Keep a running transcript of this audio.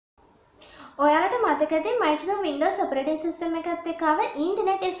ඔයාලට මතකද Microsoft Windows operating system එකත් එක්ක ආව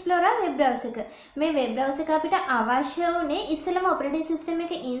Internet Explorer web browser එක. මේ web browser එක අපිට අවශ්‍ය වුණේ ඉස්සෙල්ලාම operating system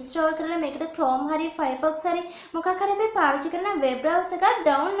එක install කරලා මේකට Chrome හරි Firefox හරි මොකක් හරි අපි පාවිච්චි කරන web browser එකක්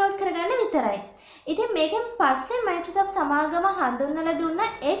download කරගන්න විතරයි. ඉතින් මේකෙන් පස්සේ Microsoft සමාගම හඳුන්වලා දුන්න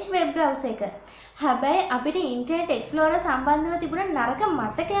Edge web browser එක. හැබැයි අපිට Internet Explorer සම්බන්ධව තිබුණ නරක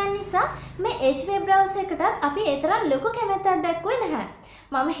මතකයන් නිසා මේ Edge web browser එකටත් අපි ඒ තරම් ලොකු කැමැත්තක් දක්වුවේ නැහැ.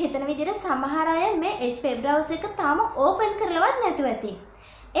 මම හිතන විදිහට සමහර අය මේ Edge web browser එක තාම ඕපන් කරලවත් නැතුව ඇති.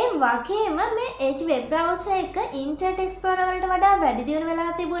 ඒ වගේම මේ Edge web browser එක Internet Explorer වලට වඩා වැඩි දියුණු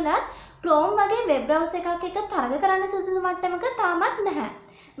වෙලා තිබුණත් Chrome වගේ web browser එකක් එක්ක තරඟ කරන්න සුදුසු මට්ටමක තාමත් නැහැ.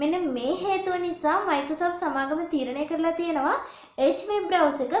 මෙන්න මේ හේතුව නිසා Microsoft සමාගම තීරණය කරලා තියෙනවා Edge web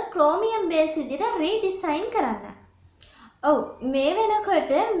browser එක Chromium-based විදිහට redesign කරන්න. ඔව් මේ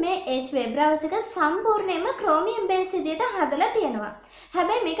වෙනකොට මේ Edge web browser එක සම්පූර්ණයෙන්ම Chromium-based විදිහට හදලා තියෙනවා.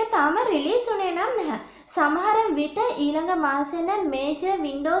 හැබැයි මේක තාම රිලීස් උනේ නම් නැහැ. සමහර විට ඊළඟ මාසෙ නම් major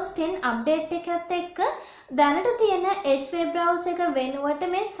Windows 10 update එකත් එක්ක දැනට තියෙන Edge web browser එක වෙනුවට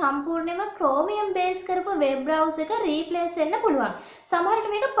මේ සම්පූර්ණයෙන්ම Chromium-based කරපු web browser එක replace වෙන්න පුළුවන්.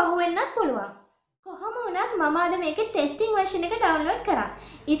 සමහරට මේක පහු වෙන්නත් පුළුවන්. කොහොම වුණත් මම අද මේකේ ටෙස්ටිං version එක download කරා.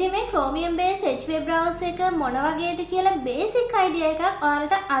 ඉතින් මේ Chromium based Edge web browser එක මොන වගේද කියලා basic idea එකක්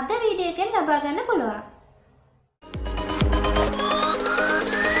ඔයාලට අද වීඩියෝ එකෙන් ලබා ගන්න පුළුවන්.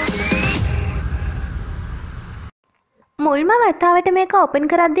 මුල්ම වතාවට මේක ඕපන්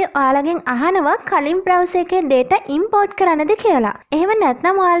කරද්දී ඔයාලගෙන් අහනවා කලින් browser එකේ data import කරන්නද කියලා. එහෙම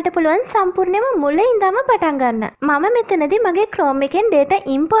නැත්නම් ඔයාලට පුළුවන් සම්පූර්ණයෙන්ම මුලින් ඉඳන්ම පටන් ගන්න. මම මෙතනදී මගේ Chrome එකෙන් data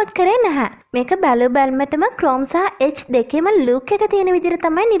import කරේ නැහැ. මේක බැලුවම Chrome සහ Edge දෙකේම look එක තියෙන විදිහට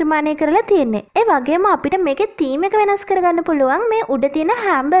තමයි නිර්මාණය කරලා තියෙන්නේ. ඒ වගේම අපිට මේකේ theme එක වෙනස් කරගන්න පුළුවන් මේ උඩ තියෙන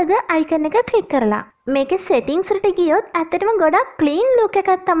hamburger icon එක click කරලා. මේකේ settings වලට ගියොත් ඇත්තටම ගොඩක් clean look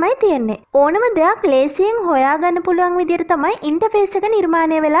එකක් තමයි තියෙන්නේ. ඕනම දෙයක් ලේසියෙන් හොයාගන්න පුළුවන් විදිහට තමයි interface එක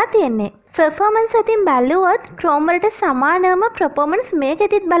නිර්මාණය වෙලා තියෙන්නේ. performance අතින් බැලුවොත් Chrome වලට සමානම performance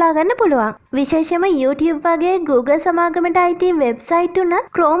මේකෙදිත් බලා ගන්න පුළුවන්. විශේෂයෙන්ම YouTube වගේ Google සමාගමට අයිති website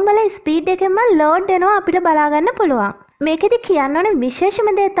උනත් Chrome වල speed එකෙන්ම load වෙනවා අපිට බලා ගන්න පුළුවන්. මේකෙදි කියන්න ඕන විශේෂම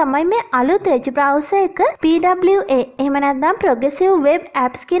දේ තමයි මේ අලුත් Edge browser එක PWA එහෙම නැත්නම් Progressive Web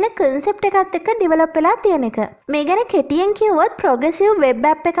Apps කියන concept එකත් එක්ක develop වෙලා තියෙන එක. මේ ගැන කෙටියෙන් කිව්වොත් Progressive Web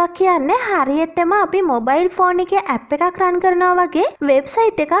App එකක් කියන්නේ හරියටම අපි mobile phone එකේ app එකක් run කරනවා වගේ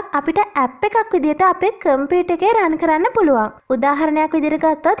website එකක් අපිට app එකක් විදිහට අපේ computer එකේ run කරන්න පුළුවන්. උදාහරණයක් විදිහට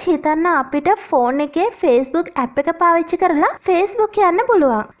ගත්තොත් හිතන්න අපිට phone එකේ Facebook app එක පාවිච්චි කරලා Facebook යන්න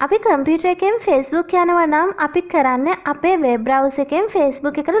පුළුවන්. අපි computer එකෙන් Facebook යනවා නම් අපි කරන්නේ අපේ web browser එකෙන්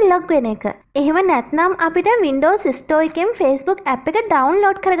Facebook එකට log වෙන එක. එහෙම නැත්නම් අපිට Windows Store එකෙන් Facebook app එක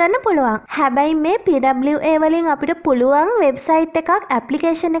download කරගන්න පුළුවන්. හැබැයි මේ PWA වලින් අපිට පුළුවන් website එකක්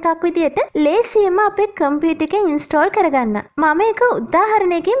application එකක් විදියට ලේසියෙන්ම අපේ computer එකේ install කරගන්න. මම එක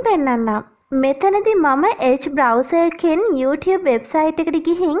උදාහරණයකින් පෙන්නන්නම්. මෙතනදී මම Edge browser එකෙන් YouTube website එකට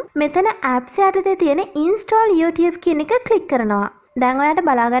ගිහින් මෙතන apps යටතේ තියෙන install YouTube කියන එක click කරනවා. දැන් ඔයාලට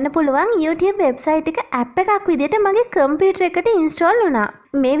බලා ගන්න පුළුවන් YouTube website එක app එකක් විදිහට මගේ computer එකට install වුණා.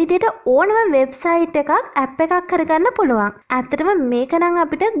 මේ විදිහට ඕනම website එකක් app එකක් කරගන්න පුළුවන්. ඇත්තටම මේක නම්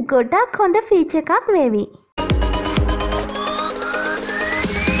අපිට ගොඩක් හොඳ feature එකක් වේවි.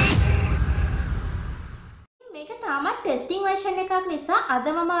 මේක තාමත් testing version එකක් නිසා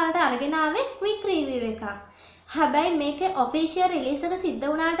අද මම ඔයාලට අරගෙන ආවේ quick review එකක්. හැබැයි මේකේ official release එක සිද්ධ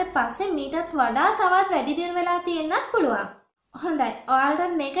වුණාට පස්සේ මීටත් වඩා තවත් වැඩි දියුණු වෙලා තියෙන්නත් පුළුවන්. හොඳයි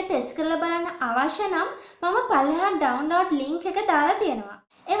ඔයාලට මේක ටෙස්ට් කරලා බලන්න අවශ්‍ය නම් මම පල්ලෙහා download link එක දාලා තියෙනවා.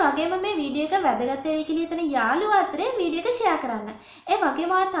 ඒ වගේම මේ වීඩියෝ එක වැදගත් වෙයි කියලා හිතන යාළුවෝ අතරේ වීඩියෝ එක share කරන්න. ඒ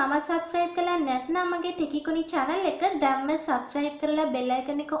වගේම ඔයා තාමත් subscribe කරලා නැත්නම් මගේ Cony channel එක දැම්ම subscribe කරලා bell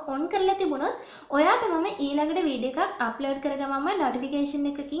icon එක on කරලා තිබුණොත් ඔයාට මම ඊළඟට වීඩියෝ එකක් upload කරගමම notification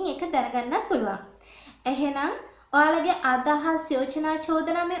එකකින් ඒක දැනගන්නත් පුළුවන්. එහෙනම් ඔයාලගේ අදහස් යෝජනා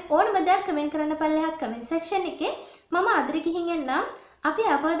චෝදනා මේ ඕනම දෙයක් කමෙන්ට් කරන්න පල්ලෙහා කමෙන්ට් සෙක්ෂන් එකේ මම අදට ගිහින් එන්නම්. අපි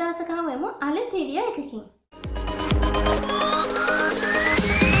අප දවසක හමු අලුත් වීඩියෝ එකකින්.